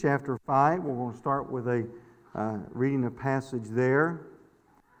chapter 5. We're going to start with a reading a passage there.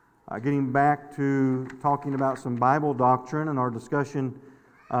 Getting back to talking about some Bible doctrine, and our discussion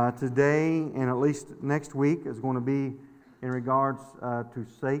today and at least next week is going to be in regards to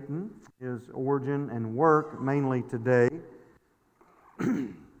Satan, his origin and work, mainly today. Well,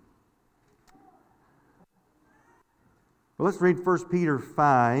 let's read 1 Peter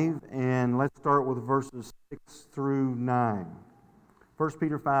 5, and let's start with verses 6 through 9. 1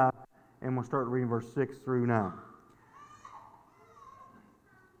 Peter 5, and we'll start reading verse 6 through 9.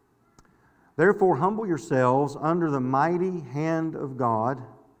 Therefore, humble yourselves under the mighty hand of God,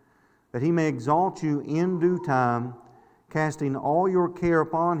 that He may exalt you in due time, casting all your care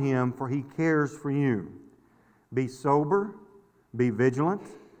upon Him, for He cares for you. Be sober, be vigilant,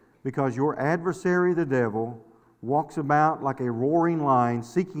 because your adversary the devil walks about like a roaring lion,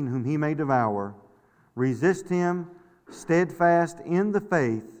 seeking whom he may devour. Resist him, steadfast in the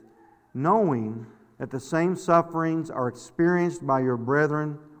faith, knowing that the same sufferings are experienced by your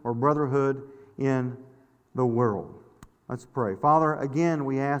brethren or brotherhood in the world. Let's pray. Father, again,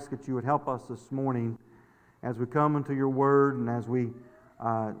 we ask that you would help us this morning as we come into your word and as we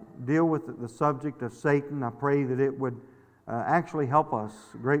deal with the subject of Satan. I pray that it would actually help us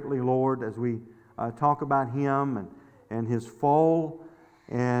greatly, Lord, as we talk about him and his fall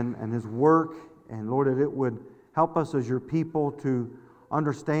and his work. And Lord, that it would help us as your people to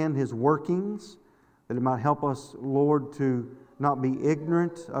understand his workings, that it might help us, Lord, to not be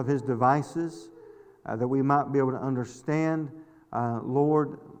ignorant of his devices, that we might be able to understand,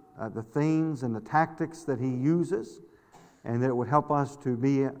 Lord, the things and the tactics that he uses, and that it would help us to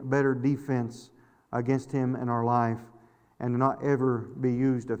be a better defense against him in our life and to not ever be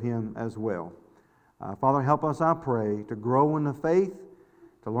used of him as well. Father, help us, I pray, to grow in the faith,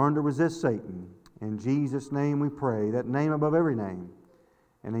 to learn to resist Satan. In Jesus' name we pray, that name above every name,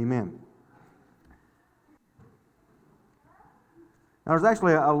 and amen. Now, there's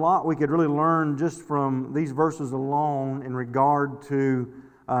actually a lot we could really learn just from these verses alone in regard to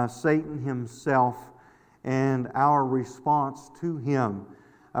Satan himself and our response to him.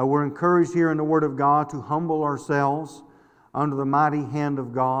 We're encouraged here in the Word of God to humble ourselves under the mighty hand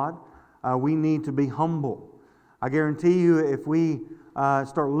of God. We need to be humble. I guarantee you, if we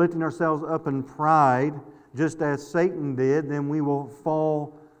start lifting ourselves up in pride, just as Satan did, then we will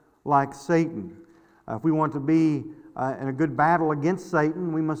fall like Satan. If we want to be in a good battle against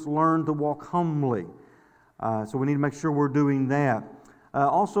Satan, we must learn to walk humbly. So we need to make sure we're doing that.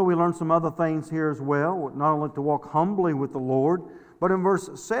 Also, we learn some other things here as well, not only to walk humbly with the Lord, but in verse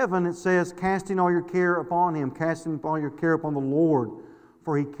 7 it says, casting all your care upon Him, casting all your care upon the Lord,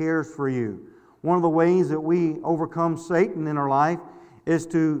 for He cares for you. One of the ways that we overcome Satan in our life is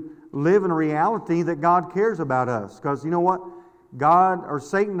to live in a reality that God cares about us. Because you know what? God or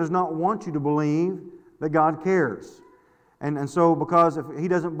Satan does not want you to believe that God cares. And so because if we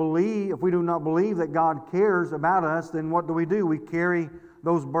do not believe that God cares about us, then what do? We carry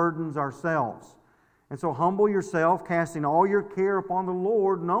those burdens ourselves. And so humble yourself, casting all your care upon the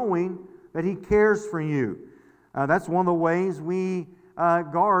Lord, knowing that He cares for you. That's one of the ways we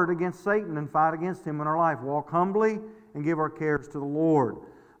guard against Satan and fight against him in our life. Walk humbly and give our cares to the Lord.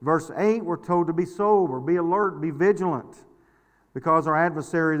 Verse 8, we're told to be sober, be alert, be vigilant, because our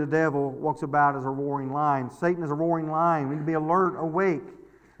adversary, the devil, walks about as a roaring lion. Satan is a roaring lion. We need to be alert, awake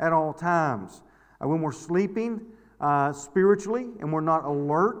at all times. When we're sleeping spiritually and we're not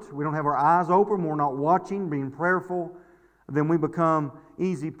alert, we don't have our eyes open, we're not watching, being prayerful, then we become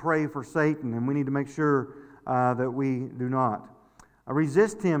easy prey for Satan, and we need to make sure that we do not.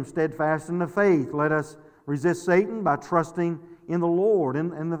 Resist him steadfast in the faith. Let us resist Satan by trusting in the Lord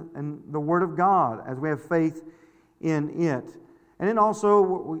and the Word of God as we have faith in it. And then also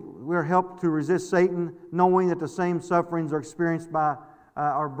we're helped to resist Satan knowing that the same sufferings are experienced by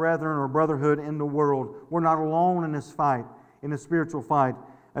our brethren or brotherhood in the world. We're not alone in this fight, in the spiritual fight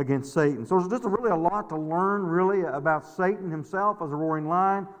against Satan. So there's just really a lot to learn really about Satan himself as a roaring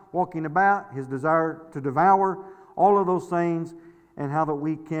lion, walking about, his desire to devour, all of those things, and how that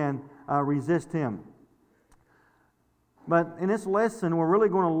we can resist him. But in this lesson, we're really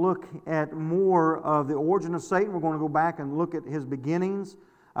going to look at more of the origin of Satan. We're going to go back and look at his beginnings,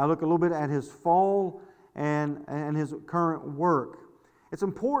 look a little bit at his fall and his current work. It's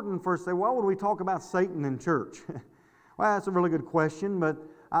important for us to say, why would we talk about Satan in church? Well, that's a really good question, but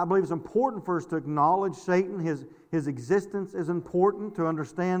I believe it's important for us to acknowledge Satan. His existence is important to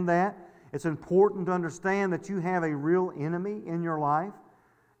understand that. It's important to understand that you have a real enemy in your life.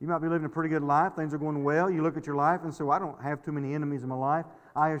 You might be living a pretty good life. Things are going well. You look at your life and say, well, I don't have too many enemies in my life.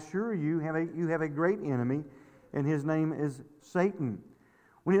 I assure you, you have a great enemy, and his name is Satan.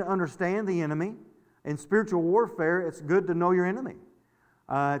 We need to understand the enemy. In spiritual warfare, it's good to know your enemy.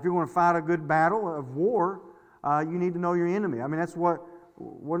 If you're going to fight a good battle of war, you need to know your enemy. I mean, that's what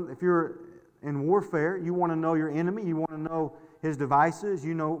if you're in warfare, you want to know your enemy. You want to know his devices.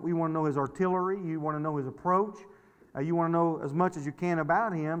 You want to know his artillery. You want to know his approach. You want to know as much as you can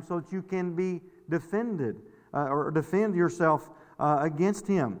about him so that you can be defended or defend yourself against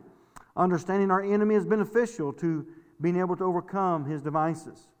him. Understanding our enemy is beneficial to being able to overcome his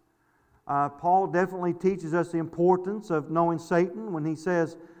devices. Paul definitely teaches us the importance of knowing Satan when he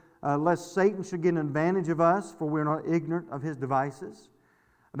says, lest Satan should get an advantage of us, for we are not ignorant of his devices.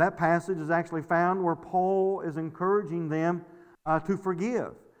 That passage is actually found where Paul is encouraging them to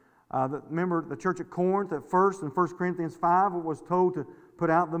forgive. Remember the church at Corinth at first in 1 Corinthians 5 was told to put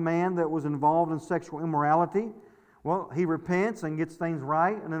out the man that was involved in sexual immorality. Well, he repents and gets things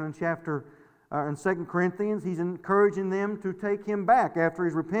right. And then in in 2 Corinthians, he's encouraging them to take him back after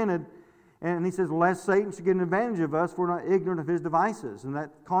he's repented. And he says, lest Satan should get an advantage of us, for we're not ignorant of his devices. And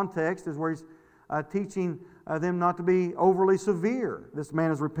that context is where he's teaching them not to be overly severe. This man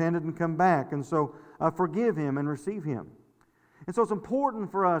has repented and come back. And so forgive him and receive him. And so it's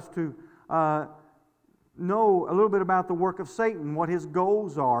important for us to know a little bit about the work of Satan, what his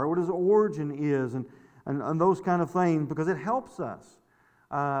goals are, what his origin is, and those kind of things, because it helps us.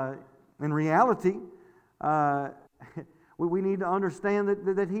 In reality, we need to understand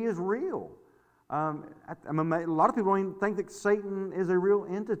that he is real. A lot of people don't even think that Satan is a real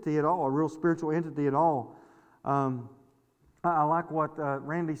entity at all, a real spiritual entity at all. I like what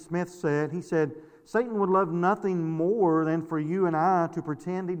Randy Smith said. He said, Satan would love nothing more than for you and I to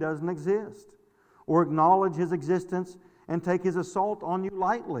pretend he doesn't exist or acknowledge his existence and take his assault on you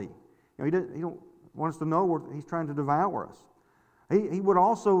lightly. He don't want us to know he's trying to devour us. He would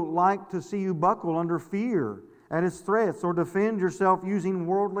also like to see you buckle under fear at his threats or defend yourself using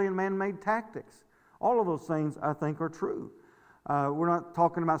worldly and man-made tactics. All of those things, I think, are true. We're not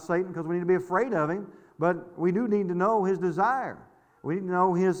talking about Satan because we need to be afraid of him, but we do need to know his desire. We need to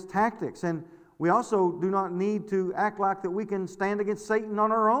know his tactics. And we also do not need to act like that we can stand against Satan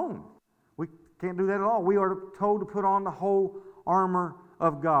on our own. We can't do that at all. We are told to put on the whole armor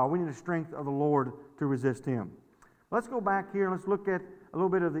of God. We need the strength of the Lord to resist him. Let's go back here and let's look at a little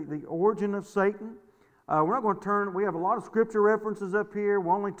bit of the origin of Satan. We're not going to turn, we have a lot of scripture references up here.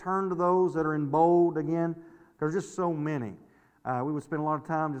 We'll only turn to those that are in bold again. There's just so many. We would spend a lot of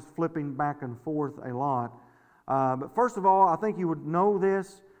time just flipping back and forth a lot. But first of all, I think you would know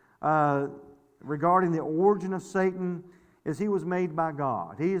this regarding the origin of Satan is he was made by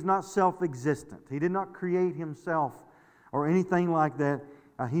God. He is not self-existent. He did not create himself or anything like that.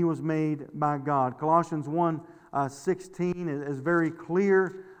 He was made by God. Colossians 1:16 is very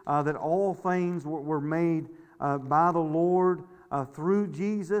clear that all things were made by the Lord through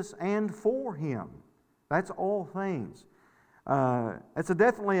Jesus and for him. That's all things. It's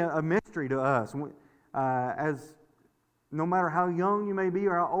definitely a mystery to us. As no matter how young you may be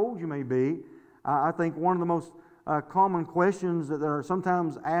or how old you may be, I think one of the most common questions that are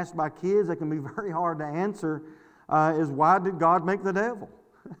sometimes asked by kids that can be very hard to answer is, why did God make the devil?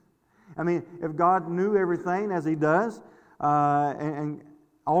 I mean, if God knew everything as he does and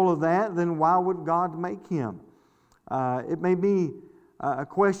all of that, then why would God make him? It may be a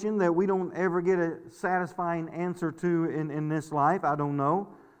question that we don't ever get a satisfying answer to in this life. I don't know.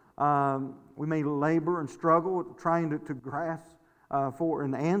 We may labor and struggle trying to grasp for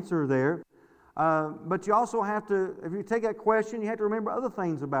an answer there. But you also have to, if you take that question, you have to remember other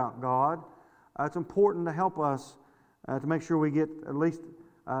things about God. It's important to help us to make sure we get at least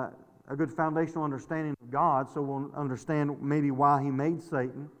a good foundational understanding of God, so we'll understand maybe why he made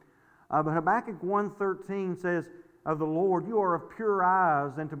Satan. But Habakkuk 1:13 says, of the Lord, you are of pure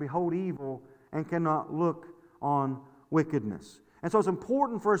eyes and to behold evil and cannot look on wickedness. And so it's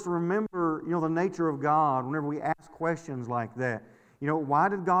important for us to remember, the nature of God whenever we ask questions like that. Why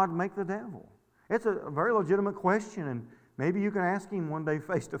did God make the devil? It's a very legitimate question, and maybe you can ask him one day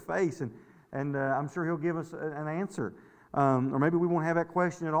face to face, and I'm sure he'll give us an answer. Or maybe we won't have that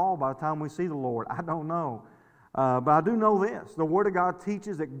question at all by the time we see the Lord. I don't know. But I do know this. The Word of God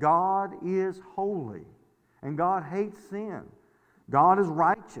teaches that God is holy, and God hates sin. God is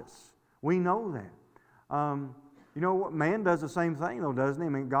righteous. We know that. Man does the same thing, though, doesn't he? I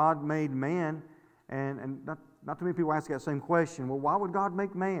mean, God made man, and not too many people ask that same question. Well, why would God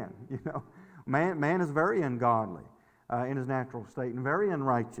make man? Man is very ungodly in his natural state and very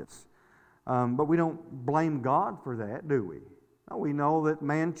unrighteous. But we don't blame God for that, do we? No, we know that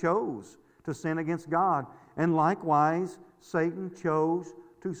man chose to sin against God. And likewise, Satan chose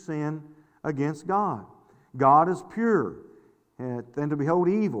to sin against God. God is pure. than to behold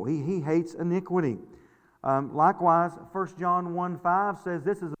evil. He hates iniquity. Likewise, 1 John 1:5 says,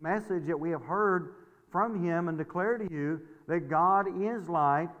 "This is a message that we have heard from Him and declare to you, that God is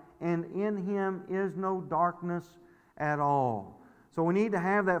light, and in Him is no darkness at all." So we need to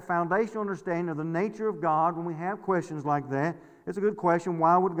have that foundational understanding of the nature of God when we have questions like that. It's a good question.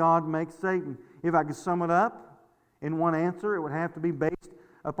 Why would God make Satan? If I could sum it up in one answer, it would have to be based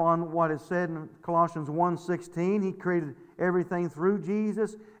upon what is said in Colossians 1:16. He created everything through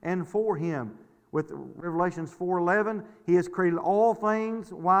Jesus and for Him. With Revelations 4:11, He has created all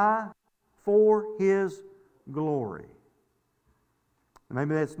things. Why? For His glory.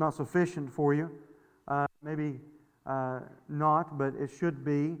 Maybe that's not sufficient for you. Maybe not, but it should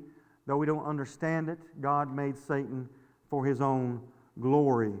be. Though we don't understand it, God made Satan for His own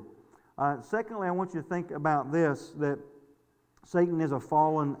glory. Secondly, I want you to think about this, that Satan is a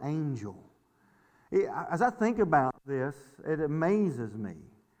fallen angel. As I think about this, it amazes me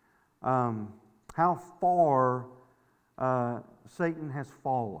how far Satan has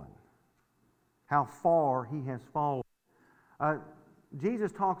fallen. How far he has fallen.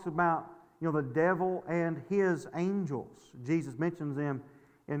 Jesus talks about the devil and his angels. Jesus mentions them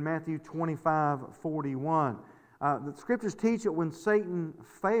in Matthew 25:41. The Scriptures teach that when Satan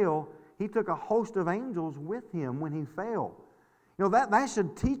fell, he took a host of angels with him when he fell. That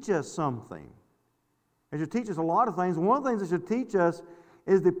should teach us something. It should teach us a lot of things. One of the things it should teach us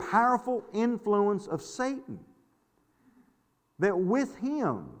is the powerful influence of Satan. That with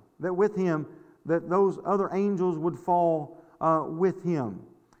him, that those other angels would fall with him.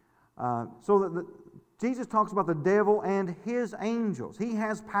 So that Jesus talks about the devil and his angels. He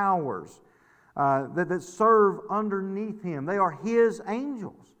has powers that serve underneath him. They are his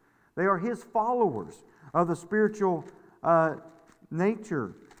angels. They are his followers of the spiritual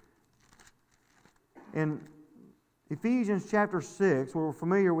nature. In Ephesians chapter 6, we're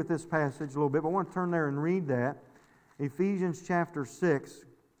familiar with this passage a little bit, but I want to turn there and read that. Ephesians chapter 6,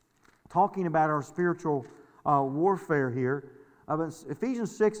 talking about our spiritual warfare here.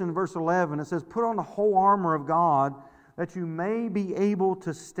 Ephesians 6 and verse 11, it says, "Put on the whole armor of God, that you may be able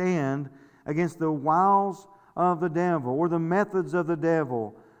to stand against the wiles of the devil," or the methods of the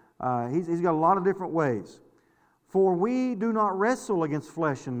devil. He's got a lot of different ways. "For we do not wrestle against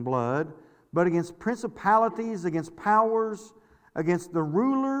flesh and blood, but against principalities, against powers, against the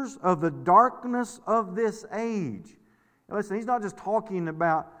rulers of the darkness of this age." Now listen, he's not just talking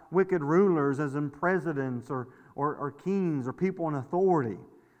about wicked rulers as in presidents or kings or people in authority.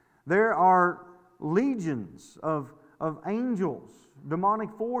 There are legions of angels,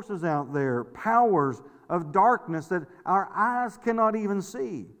 demonic forces out there, powers of darkness that our eyes cannot even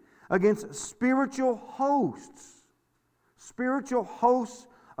see, against spiritual hosts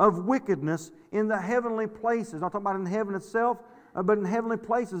of wickedness in the heavenly places. Not talking about in heaven itself, but in heavenly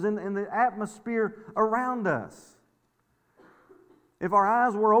places, in the atmosphere around us. If our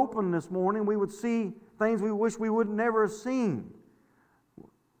eyes were open this morning, we would see things we wish we would never have seen.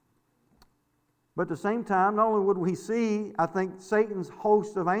 But at the same time, not only would we see, I think, Satan's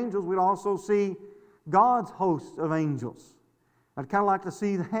host of angels, we'd also see God's host of angels. I'd kind of like to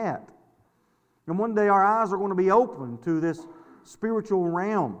see that. And one day our eyes are going to be open to this spiritual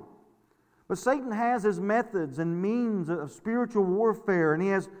realm. But Satan has his methods and means of spiritual warfare, and he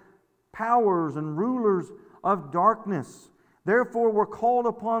has powers and rulers of darkness. Therefore, we're called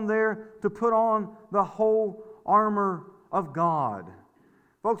upon there to put on the whole armor of God.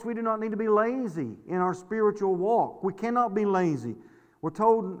 Folks, we do not need to be lazy in our spiritual walk. We cannot be lazy. We're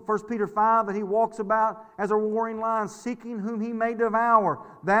told in 1 Peter 5 that he walks about as a roaring lion, seeking whom he may devour.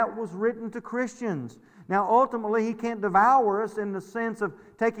 That was written to Christians. Now, ultimately, he can't devour us in the sense of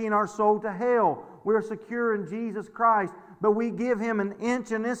taking our soul to hell. We're secure in Jesus Christ. But we give him an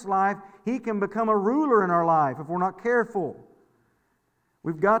inch in this life, he can become a ruler in our life if we're not careful.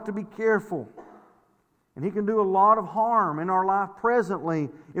 We've got to be careful. And he can do a lot of harm in our life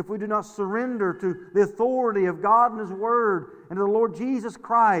presently if we do not surrender to the authority of God and His Word and to the Lord Jesus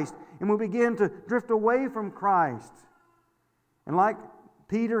Christ, and we begin to drift away from Christ. And like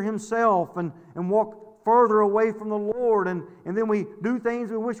Peter himself, and walk further away from the Lord, and then we do things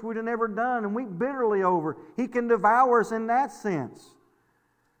we wish we'd have never done and weep bitterly over. He can devour us in that sense.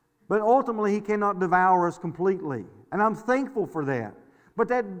 But ultimately, he cannot devour us completely. And I'm thankful for that. But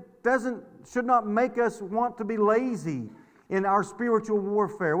that should not make us want to be lazy in our spiritual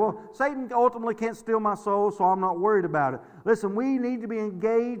warfare. Well, Satan ultimately can't steal my soul, so I'm not worried about it. Listen, we need to be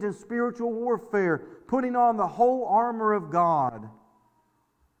engaged in spiritual warfare, putting on the whole armor of God,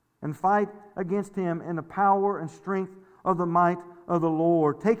 and fight against him in the power and strength of the might of the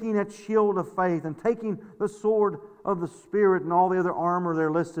Lord, taking that shield of faith and taking the sword of the Spirit and all the other armor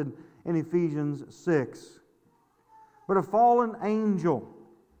there listed in Ephesians 6. But a fallen angel.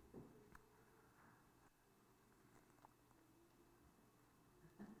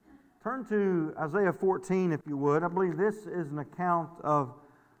 Turn to Isaiah 14, if you would. I believe this is an account of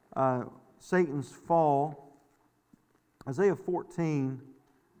Satan's fall. Isaiah 14.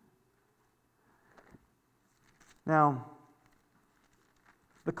 Now,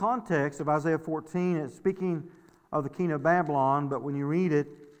 the context of Isaiah 14 is speaking of the king of Babylon, but when you read it,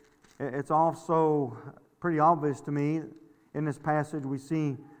 it's also pretty obvious to me. In this passage, we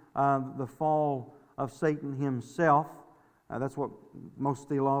see the fall of Satan himself. That's what most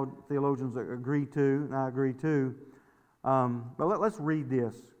theologians agree to, and I agree to. But let's read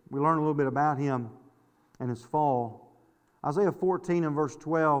this. We learn a little bit about him and his fall. Isaiah 14 and verse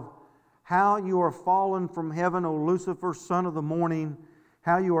 12. How you are fallen from heaven, O Lucifer, son of the morning.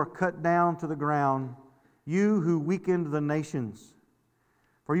 How you are cut down to the ground, you who weakened the nations.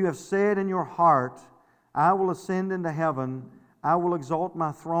 For you have said in your heart, I will ascend into heaven. I will exalt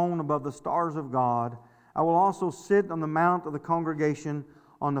my throne above the stars of God. I will also sit on the mount of the congregation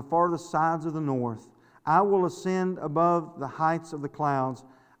on the farthest sides of the north. I will ascend above the heights of the clouds.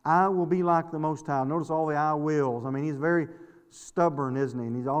 I will be like the Most High. Notice all the I wills. I mean, he's very stubborn, isn't he?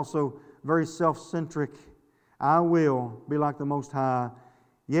 And he's also very self-centric. I will be like the Most High.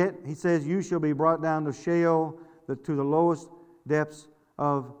 Yet, he says, you shall be brought down to Sheol, to the lowest depths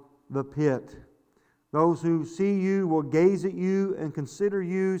of the pit. Those who see you will gaze at you and consider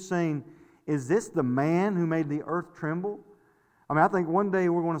you, saying, is this the man who made the earth tremble? I mean, I think one day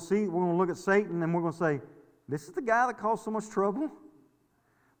we're going to look at Satan and we're going to say, this is the guy that caused so much trouble?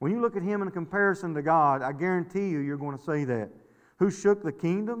 When you look at him in comparison to God, I guarantee you're going to say that. Who shook the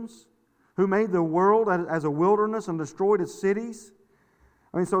kingdoms? Who made the world as a wilderness and destroyed its cities?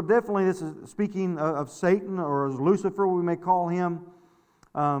 I mean, so definitely this is speaking of Satan, or as Lucifer we may call him.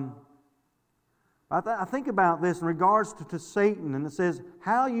 I think about this in regards to Satan, and it says,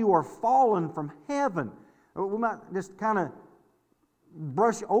 how you are fallen from heaven. We might just kind of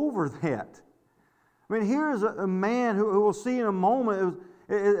brush over that. I mean, here is a man who we'll see in a moment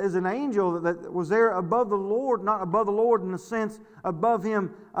is an angel that was there above the Lord, not above the Lord in the sense above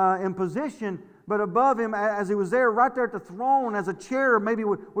him in position, but above him as he was there right there at the throne, as a chair maybe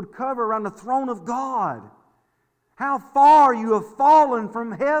would cover around the throne of God. How far you have fallen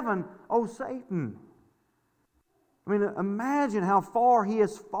from heaven, O Satan. I mean, imagine how far he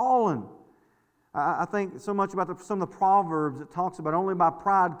has fallen. I think so much about some of the Proverbs that talks about only by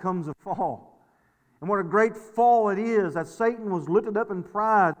pride comes a fall. And what a great fall it is that Satan was lifted up in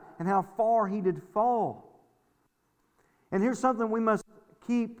pride and how far he did fall. And here's something we must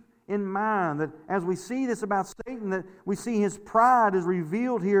keep in mind, that as we see this about Satan, that we see his pride is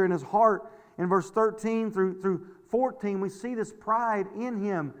revealed here in his heart. In verse 13 through 14, we see this pride in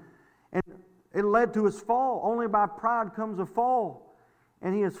him. And it led to his fall. Only by pride comes a fall.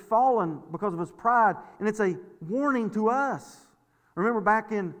 And he has fallen because of his pride. And it's a warning to us. Remember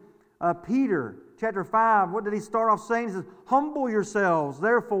back in Peter chapter 5, what did he start off saying? He says, humble yourselves,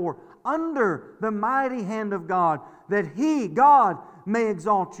 therefore, under the mighty hand of God, that He, God, may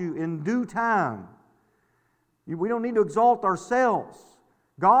exalt you in due time. We don't need to exalt ourselves.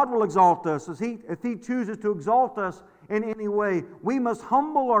 God will exalt us. If He chooses to exalt us in any way, we must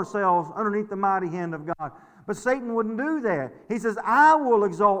humble ourselves underneath the mighty hand of God. But Satan wouldn't do that. He says, I will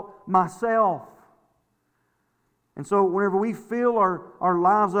exalt myself. And so whenever we fill our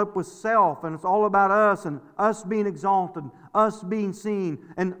lives up with self, and it's all about us and us being exalted, us being seen,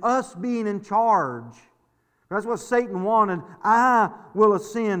 and us being in charge, that's what Satan wanted. I will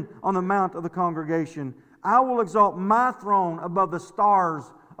ascend on the mount of the congregation. I will exalt my throne above the stars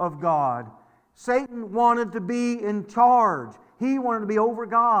of God. Satan wanted to be in charge. He wanted to be over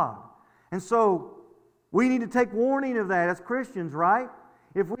God. And so we need to take warning of that as Christians, right?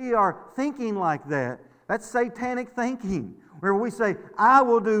 If we are thinking like that, that's satanic thinking, where we say, I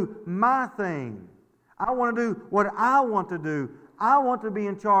will do my thing. I want to do what I want to do. I want to be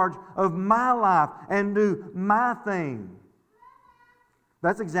in charge of my life and do my thing.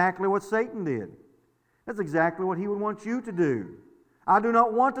 That's exactly what Satan did. That's exactly what he would want you to do. I do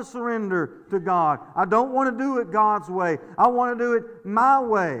not want to surrender to God. I don't want to do it God's way. I want to do it my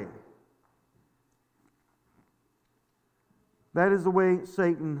way. That is the way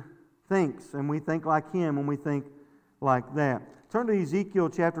Satan thinks, and we think like him when we think like that. Turn to Ezekiel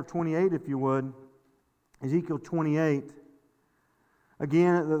chapter 28, if you would. Ezekiel 28.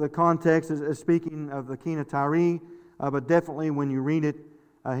 Again, the context is speaking of the king of Tyre, but definitely when you read it,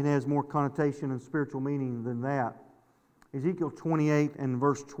 it has more connotation and spiritual meaning than that. Ezekiel 28 and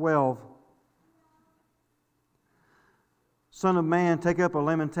verse 12. Son of man, take up a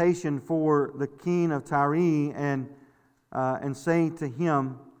lamentation for the king of Tyre, and say to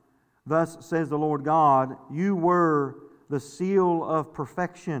him, Thus says the Lord God, you were the seal of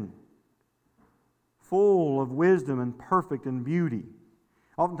perfection, full of wisdom and perfect in beauty.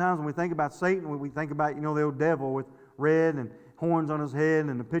 Oftentimes when we think about Satan, we think about, the old devil with red and horns on his head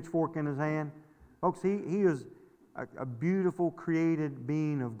and a pitchfork in his hand. Folks, he is a beautiful created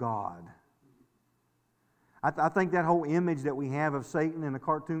being of God. I think that whole image that we have of Satan and the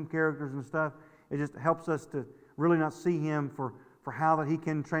cartoon characters and stuff, it just helps us to really not see him for how that he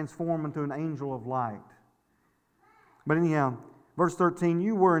can transform into an angel of light. But anyhow, verse 13,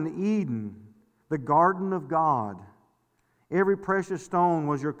 you were in Eden, the garden of God. Every precious stone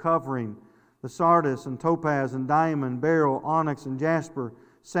was your covering, the sardius and topaz and diamond, beryl, onyx and jasper,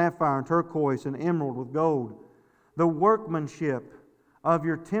 sapphire and turquoise and emerald with gold. The workmanship of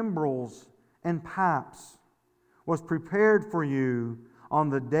your timbrels and pipes was prepared for you on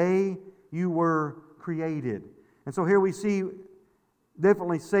the day you were created. And so here we see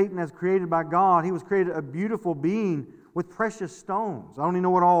definitely Satan as created by God. He was created a beautiful being with precious stones. I don't even know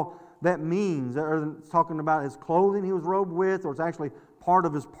what all that means. It's talking about his clothing he was robed with, or it's actually part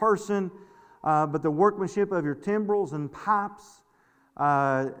of his person. But the workmanship of your timbrels and pipes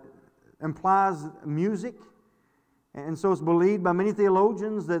implies music. And so it's believed by many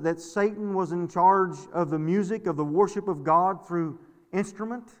theologians that Satan was in charge of the music, of the worship of God through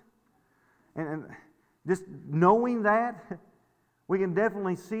instrument. And just knowing that, we can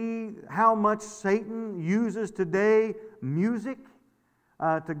definitely see how much Satan uses today music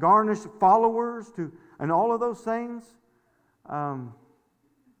to garnish followers, and all of those things. Go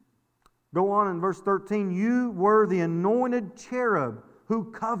on in verse 13. You were the anointed cherub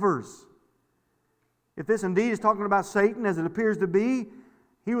who covers. If this indeed is talking about Satan, as it appears to be,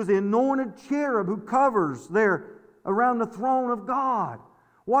 he was the anointed cherub who covers there around the throne of God.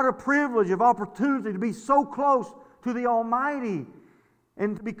 What a privilege of opportunity to be so close to the Almighty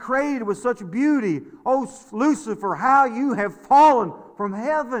and to be created with such beauty. Oh, Lucifer, how you have fallen from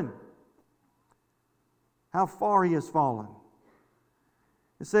heaven. How far he has fallen.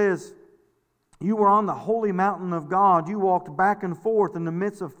 It says, you were on the holy mountain of God. You walked back and forth in the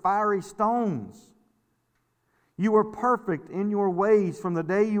midst of fiery stones. You were perfect in your ways from the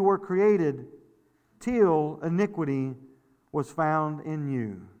day you were created till iniquity was found in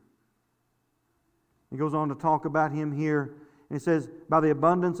you. He goes on to talk about him here. And it says, by the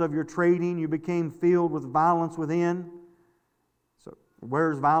abundance of your trading, you became filled with violence within. So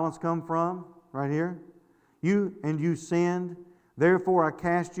where does violence come from? Right here. You sinned. Therefore I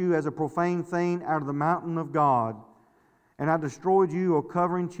cast you as a profane thing out of the mountain of God. And I destroyed you, O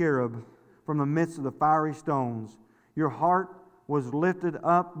covering cherub, from the midst of the fiery stones. Your heart was lifted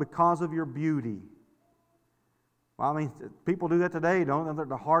up because of your beauty. Well, I mean, people do that today, don't they? Let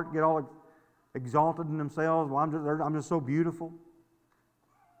the heart get all exalted in themselves. Well, I'm just so beautiful.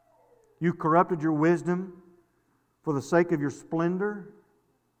 You corrupted your wisdom for the sake of your splendor.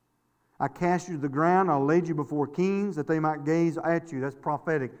 I cast you to the ground. I laid you before kings that they might gaze at you. That's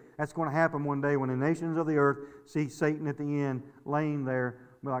prophetic. That's going to happen one day when the nations of the earth see Satan at the end laying there.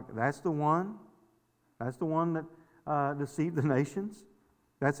 Be like, that's the one. That's the one that deceived the nations.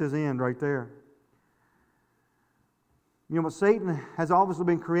 That's his end right there. But Satan has obviously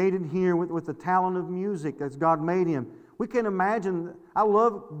been created here with the talent of music as God made him. We can imagine, I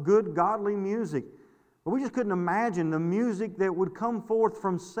love good, godly music, but we just couldn't imagine the music that would come forth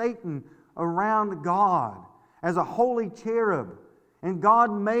from Satan around God as a holy cherub. And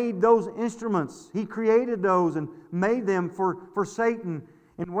God made those instruments. He created those and made them for Satan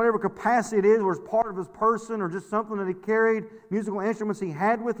in whatever capacity it is, or as part of his person, or just something that he carried, musical instruments he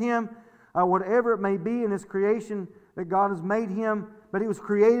had with him, whatever it may be in his creation that God has made him, but he was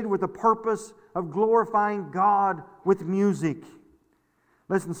created with the purpose of glorifying God with music.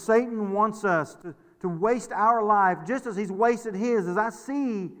 Listen, Satan wants us to waste our life just as he's wasted his. As I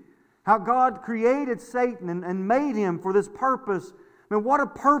see how God created Satan and made him for this purpose, I mean, what a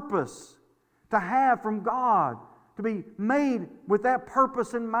purpose to have from God, to be made with that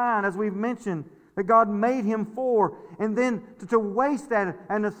purpose in mind, as we've mentioned, that God made him for, and then to waste that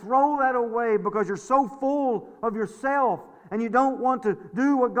and to throw that away because you're so full of yourself and you don't want to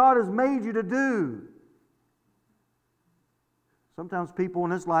do what God has made you to do. Sometimes people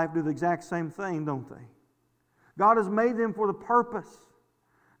in this life do the exact same thing, don't they? God has made them for the purpose.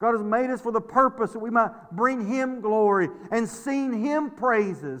 God has made us for the purpose that we might bring Him glory and sing Him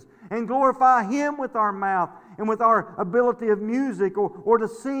praises and glorify Him with our mouth and with our ability of music or to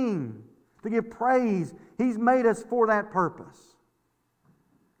sing, to give praise. He's made us for that purpose.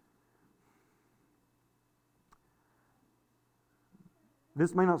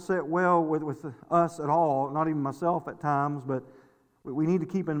 this may not sit well with us at all, not even myself at times, but we need to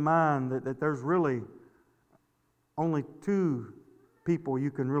keep in mind that there's really only two people you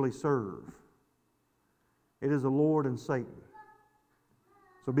can really serve. It is the Lord and Satan.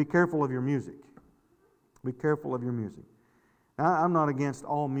 So be careful of your music. Be careful of your music. Now, I'm not against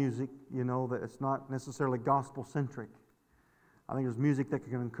all music, that it's not necessarily gospel-centric. I think there's music that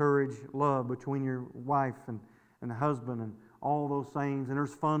can encourage love between your wife and the husband and all those things. And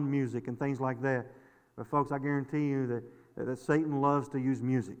there's fun music and things like that. But folks, I guarantee you that Satan loves to use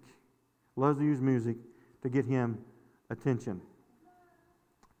music. Loves to use music to get him attention.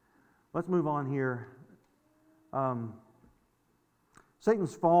 Let's move on here.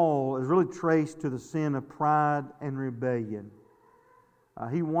 Satan's fall is really traced to the sin of pride and rebellion.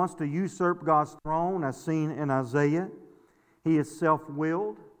 He wants to usurp God's throne, as seen in Isaiah. He is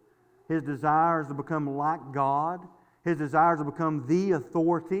self-willed. His desire is to become like God. His desire is to become the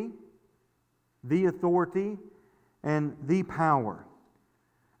authority and the power.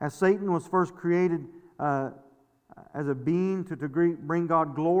 As Satan was first created as a being to bring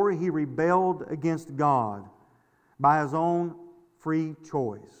God glory, he rebelled against God by his own free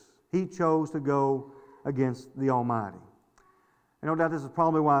choice. He chose to go against the Almighty. And no doubt this is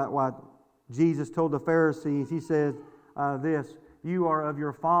probably why Jesus told the Pharisees, he said this, "You are of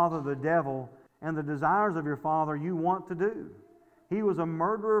your father the devil, and the desires of your father you want to do." He was a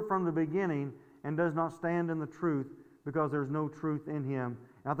murderer from the beginning and does not stand in the truth because there's no truth in him.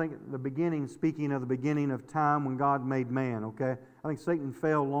 And I think the beginning, speaking of the beginning of time when God made man, okay? I think Satan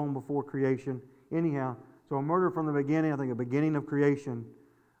fell long before creation. Anyhow, so a murderer from the beginning, I think the beginning of creation,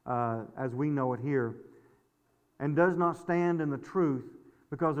 as we know it here, and does not stand in the truth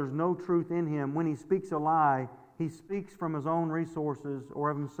because there's no truth in him. When he speaks a lie, he speaks from his own resources or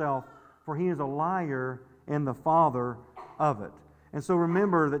of himself, for he is a liar and the father of it. And so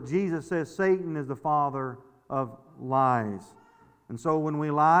remember that Jesus says Satan is the father of lies. And so when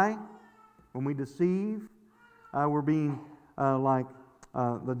we lie, when we deceive, we're being like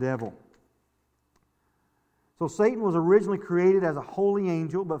the devil. So Satan was originally created as a holy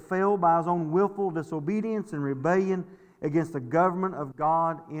angel, but fell by his own willful disobedience and rebellion against the government of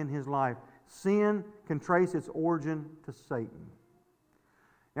God in his life. Sin can trace its origin to Satan.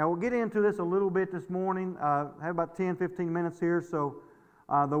 Now we'll get into this a little bit this morning. I have about 10-15 minutes here. So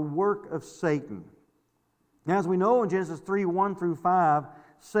the work of Satan. Now as we know in Genesis 3:1-5,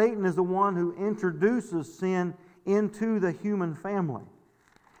 Satan is the one who introduces sin into the human family.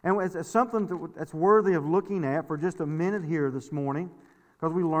 And it's something that's worthy of looking at for just a minute here this morning,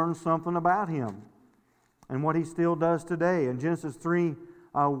 because we learned something about him and what he still does today. In Genesis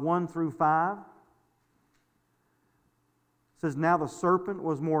 3:1-5, it says, "Now the serpent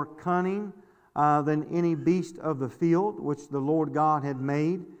was more cunning than any beast of the field, which the Lord God had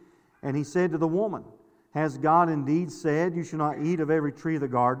made. And he said to the woman, Has God indeed said, You shall not eat of every tree of the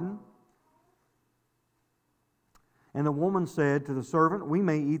garden? And the woman said to the servant, We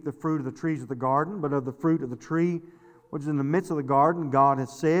may eat the fruit of the trees of the garden, but of the fruit of the tree which is in the midst of the garden, God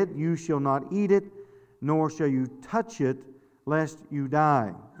has said, You shall not eat it, nor shall you touch it, lest you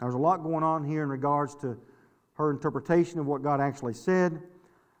die." Now, there's a lot going on here in regards to her interpretation of what God actually said.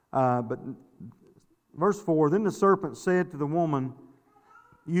 But verse 4, "Then the serpent said to the woman,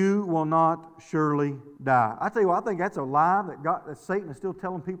 You will not surely die." I tell you what, I think that's a lie that Satan is still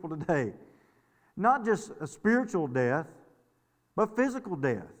telling people today. Not just a spiritual death, but physical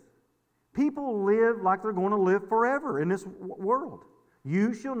death. People live like they're going to live forever in this world.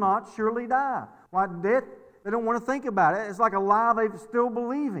 You shall not surely die. Why, death, they don't want to think about it. It's like a lie they're still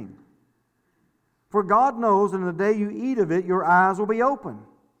believing. "For God knows in the day you eat of it, your eyes will be open.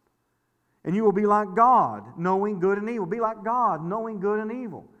 And you will be like God, knowing good and evil." Be like God, knowing good and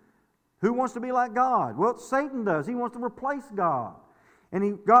evil. Who wants to be like God? Well, Satan does. He wants to replace God. And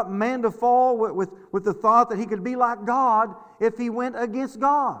he got man to fall with the thought that he could be like God if he went against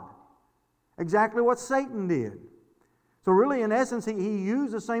God. Exactly what Satan did. So really, in essence, he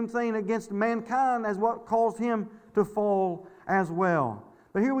used the same thing against mankind as what caused him to fall as well.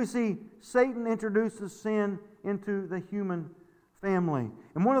 But here we see Satan introduces sin into the human family.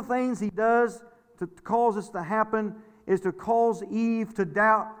 And one of the things he does to cause this to happen is to cause Eve to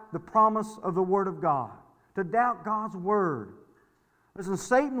doubt the promise of the Word of God, to doubt God's Word. Listen,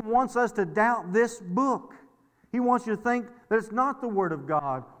 Satan wants us to doubt this book. He wants you to think that it's not the Word of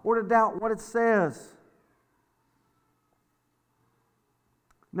God, or to doubt what it says.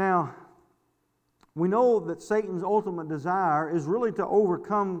 Now, we know that Satan's ultimate desire is really to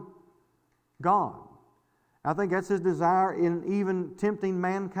overcome God. I think that's his desire in even tempting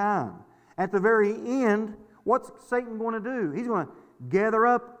mankind. At the very end, what's Satan going to do? He's going to gather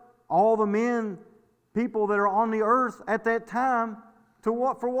up all the men, people that are on the earth at that time, to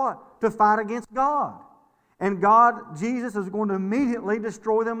what? For what? To fight against God. And God, Jesus, is going to immediately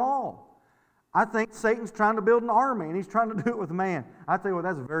destroy them all. I think Satan's trying to build an army, and he's trying to do it with man. I tell you what,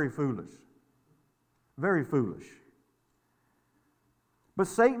 that's very foolish. Very foolish. But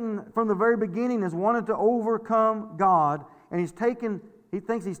Satan, from the very beginning, has wanted to overcome God, and he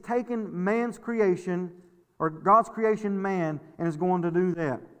thinks he's taken man's creation, or God's creation, man, and is going to do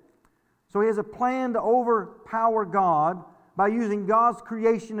that. So he has a plan to overpower God by using God's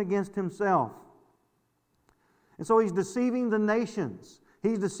creation against himself. And so he's deceiving the nations.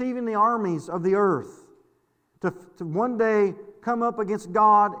 He's deceiving the armies of the earth to one day come up against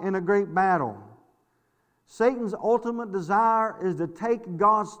God in a great battle. Satan's ultimate desire is to take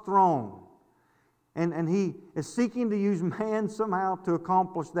God's throne. And he is seeking to use man somehow to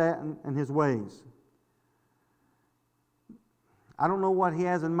accomplish that in his ways. I don't know what he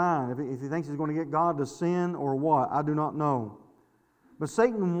has in mind, if he thinks he's going to get God to sin or what. I do not know. But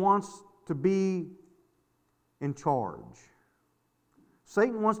Satan wants to be in charge.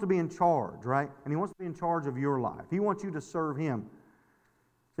 Satan wants to be in charge, right? And he wants to be in charge of your life. He wants you to serve him.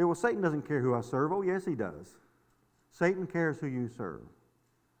 Say, well, Satan doesn't care who I serve. Oh, yes, he does. Satan cares who you serve.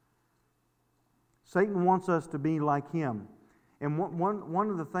 Satan wants us to be like him. And one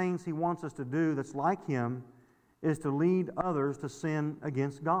of the things he wants us to do that's like him is to lead others to sin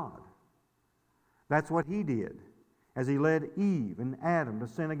against God. That's what he did as he led Eve and Adam to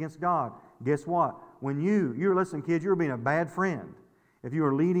sin against God. Guess what? When you're listening, kids, you're being a bad friend if you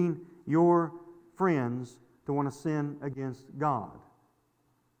are leading your friends to want to sin against God.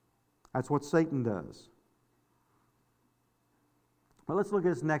 That's what Satan does. But let's look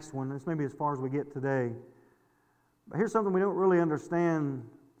at this next one. This may be as far as we get today. But here's something we don't really understand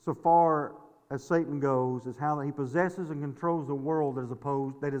so far as Satan goes, is how he possesses and controls the world that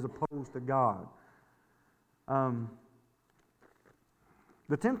is opposed to God.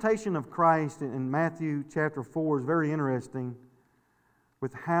 The temptation of Christ in Matthew chapter 4 is very interesting,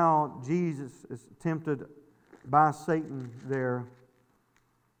 with how Jesus is tempted by Satan there.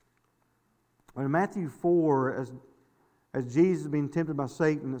 In Matthew 4, as Jesus is being tempted by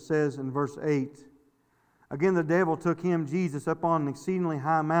Satan, it says in verse 8, again the devil took him, Jesus, up on an exceedingly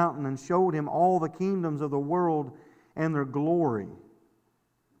high mountain and showed him all the kingdoms of the world and their glory.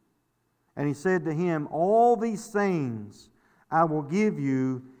 And he said to him, all these things I will give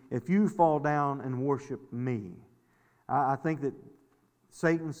you if you fall down and worship me. I think that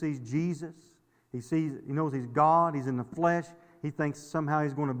Satan sees Jesus. He knows he's God. He's in the flesh. He thinks somehow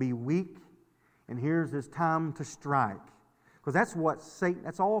he's going to be weak. And here's his time to strike. Because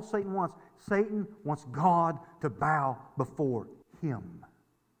that's all Satan wants. Satan wants God to bow before him.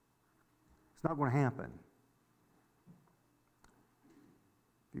 It's not going to happen.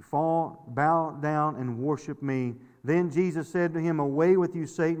 If you fall, bow down and worship me. Then Jesus said to him, away with you,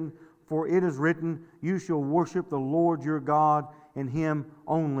 Satan, for it is written, you shall worship the Lord your God, and him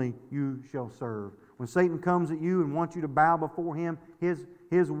only you shall serve. When Satan comes at you and wants you to bow before him, his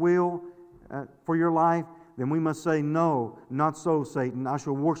will for your life, then we must say, no, not so, Satan. I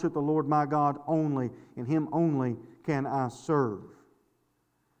shall worship the Lord my God only, and him only can I serve.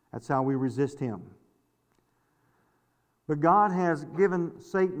 That's how we resist him. But God has given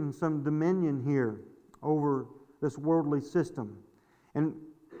Satan some dominion here over this worldly system. And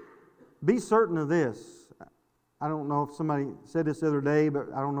be certain of this. I don't know if somebody said this the other day, but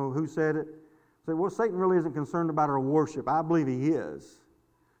I don't know who said it. Say, well, Satan really isn't concerned about our worship. I believe he is.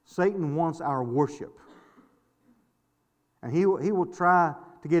 Satan wants our worship. And he will try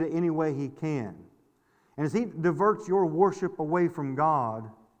to get it any way he can. And as he diverts your worship away from God,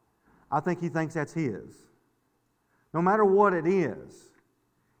 I think he thinks that's his. No matter what it is.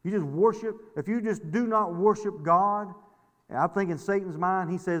 You just worship. If you just do not worship God, I think in Satan's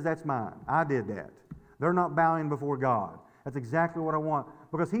mind, he says, that's mine. I did that. They're not bowing before God. That's exactly what I want.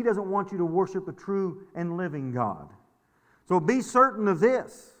 Because he doesn't want you to worship the true and living God. So be certain of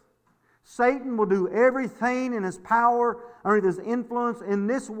this. Satan will do everything in his power, under his influence in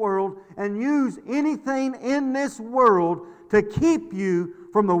this world, and use anything in this world to keep you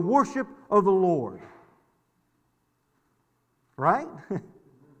from the worship of the Lord. Right?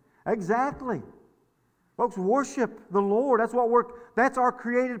 Exactly. Folks, worship the Lord. That's our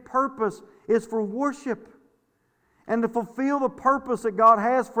created purpose, is for worship. And to fulfill the purpose that God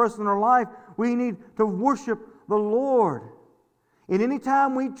has for us in our life, we need to worship the Lord. And any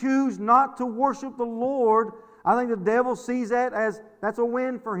time we choose not to worship the Lord, I think the devil sees that as that's a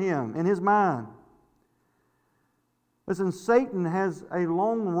win for him in his mind. Listen, Satan has a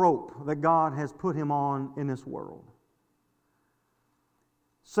long rope that God has put him on in this world.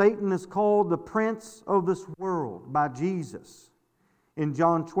 Satan is called the prince of this world by Jesus in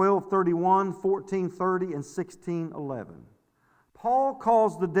John 12:31, 14:30, and 16:11. Paul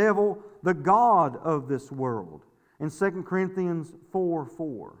calls the devil the god of this world in 2 Corinthians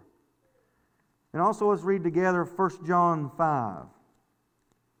 4:4. And also let's read together 1 John 5.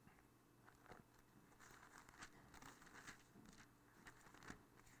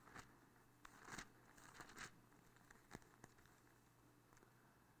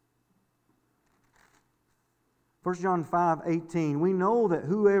 First John 5:18. We know that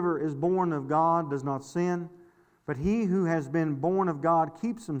whoever is born of God does not sin, but he who has been born of God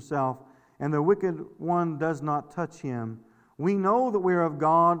keeps himself, and the wicked one does not touch him. We know that we are of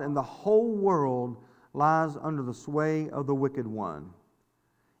God, and the whole world lies under the sway of the wicked one.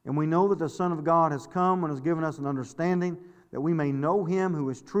 And we know that the Son of God has come and has given us an understanding that we may know Him who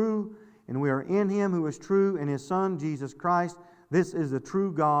is true, and we are in Him who is true, and His Son, Jesus Christ. This is the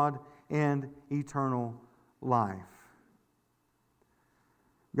true God and eternal life.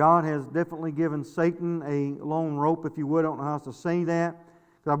 God has definitely given Satan a long rope, if you would. I don't know how else to say that,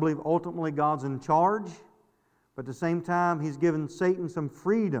 because I believe ultimately God's in charge. But at the same time, He's given Satan some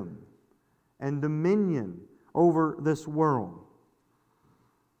freedom and dominion over this world.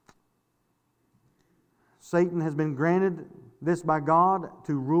 Satan has been granted this by God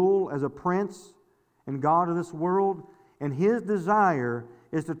to rule as a prince and God of this world, and his desire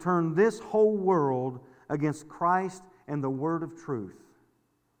is to turn this whole world against Christ and the Word of truth.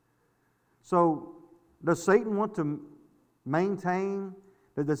 So, does Satan want to maintain,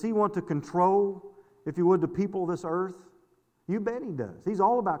 does he want to control, if you would, the people of this earth? You bet he does. He's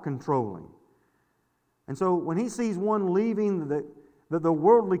all about controlling. And so when he sees one leaving the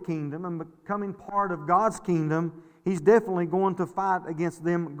worldly kingdom and becoming part of God's kingdom, he's definitely going to fight against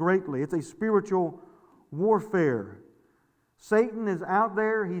them greatly. It's a spiritual warfare. Satan is out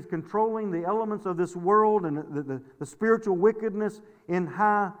there. He's controlling the elements of this world and the spiritual wickedness in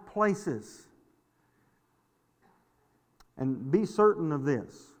high places. And be certain of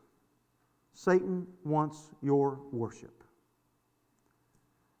this. Satan wants your worship.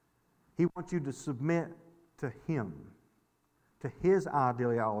 He wants you to submit to him, to his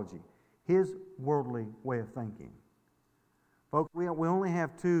ideology, his worldly way of thinking. Folks, we only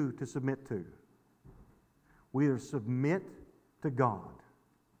have two to submit to. We either submit to God,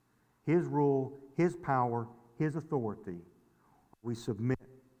 His rule, His power, His authority. We submit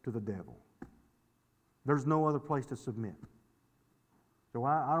to the devil. There's no other place to submit. So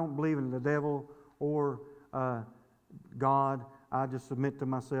I don't believe in the devil or God. I just submit to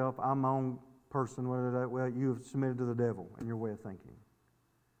myself. I'm my own person. Well, you've submitted to the devil in your way of thinking.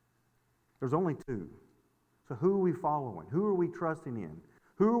 There's only two. So who are we following? Who are we trusting in?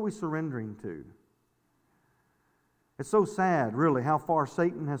 Who are we surrendering to? It's so sad, really, how far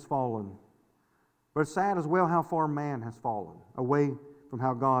Satan has fallen. But it's sad as well how far man has fallen away from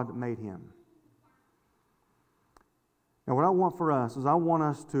how God made him. Now, what I want for us is I want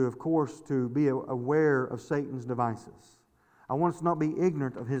us to, of course, to be aware of Satan's devices. I want us to not be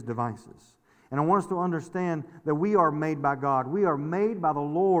ignorant of his devices. And I want us to understand that we are made by God. We are made by the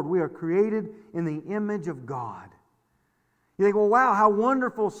Lord. We are created in the image of God. You think, well, wow, how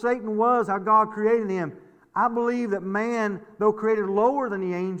wonderful Satan was, how God created him. I believe that man, though created lower than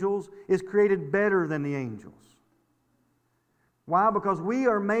the angels, is created better than the angels. Why? Because we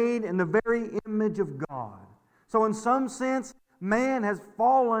are made in the very image of God. So in some sense, man has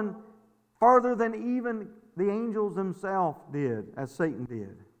fallen farther than even the angels themselves did, as Satan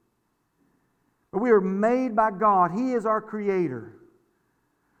did. But we are made by God. He is our Creator.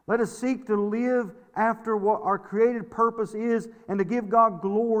 Let us seek to live after what our created purpose is and to give God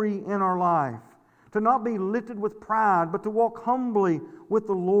glory in our life. To not be lifted with pride, but to walk humbly with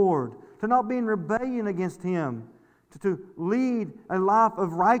the Lord. To not be in rebellion against Him. To lead a life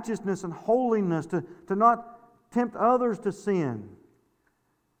of righteousness and holiness. To not tempt others to sin.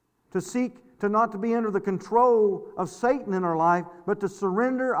 To seek to not to be under the control of Satan in our life, but to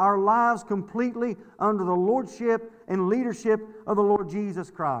surrender our lives completely under the lordship and leadership of the Lord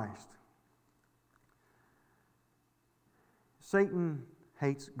Jesus Christ. Satan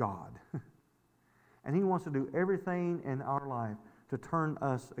hates God. And he wants to do everything in our life to turn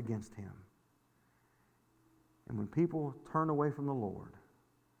us against him. And when people turn away from the Lord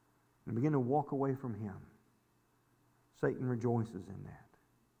and begin to walk away from him, Satan rejoices in that.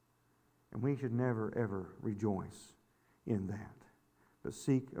 And we should never, ever rejoice in that. But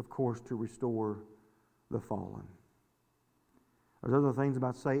seek, of course, to restore the fallen. There's other things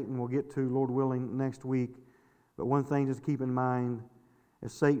about Satan we'll get to, Lord willing, next week. But one thing just keep in mind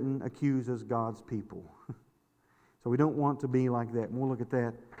is Satan accuses God's people. So we don't want to be like that. And we'll look at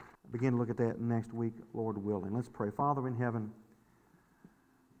that, begin to look at that next week, Lord willing. Let's pray. Father in heaven,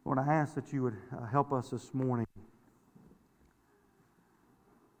 Lord, I ask that you would help us this morning.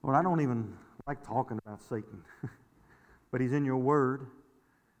 Lord, I don't even like talking about Satan, but he's in your word,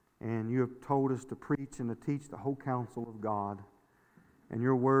 and you have told us to preach and to teach the whole counsel of God. And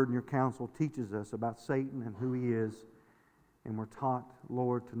your word and your counsel teaches us about Satan and who he is. And we're taught,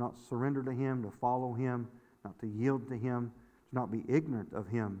 Lord, to not surrender to him, to follow him, not to yield to him, to not be ignorant of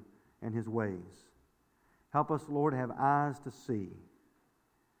him and his ways. Help us, Lord, to have eyes to see,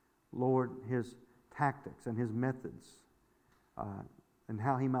 Lord, his tactics and his methods, and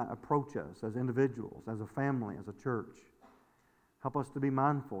how he might approach us as individuals, as a family, as a church. Help us to be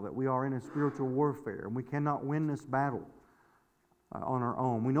mindful that we are in a spiritual warfare, and we cannot win this battle on our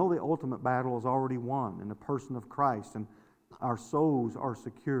own. We know the ultimate battle is already won in the person of Christ, and our souls are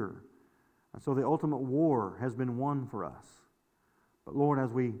secure. And so the ultimate war has been won for us. But Lord,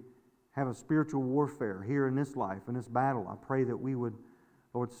 as we have a spiritual warfare here in this life, in this battle, I pray that we would,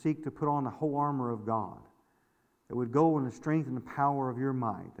 Lord, seek to put on the whole armor of God, that would go in the strength and the power of your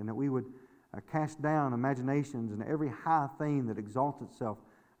might, and that we would cast down imaginations and every high thing that exalts itself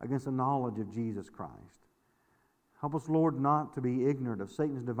against the knowledge of Jesus Christ. Help us, Lord, not to be ignorant of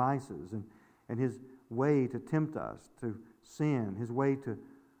Satan's devices and his way to tempt us to sin, his way to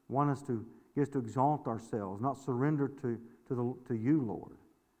want us to get us to exalt ourselves, not surrender to you, Lord.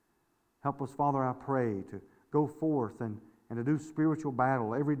 Help us, Father, I pray, to go forth and to do spiritual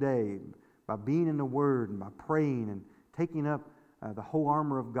battle every day by being in the Word and by praying and taking up the whole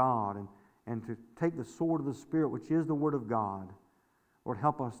armor of God and to take the sword of the Spirit, which is the Word of God. Lord,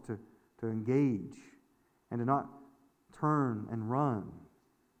 help us to engage and to not turn and run.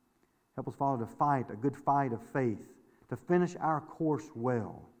 Help us, Father, to fight a good fight of faith, to finish our course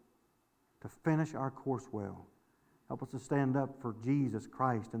well. To finish our course well. Help us to stand up for Jesus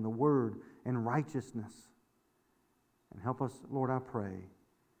Christ and the Word and righteousness. And help us, Lord, I pray,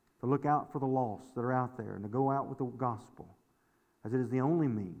 to look out for the lost that are out there and to go out with the gospel, as it is the only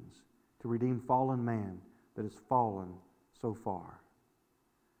means to redeem fallen man that has fallen so far.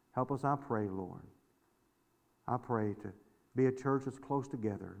 Help us, I pray, Lord. I pray to be a church that's close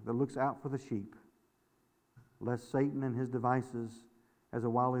together, that looks out for the sheep, lest Satan and his devices as a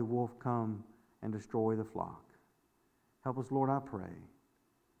wily wolf come and destroy the flock. Help us, Lord, I pray,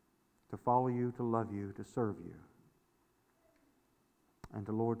 to follow you, to love you, to serve you, and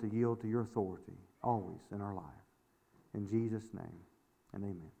to, Lord, to yield to your authority always in our life. In Jesus' name, and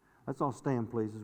amen. Let's all stand, please.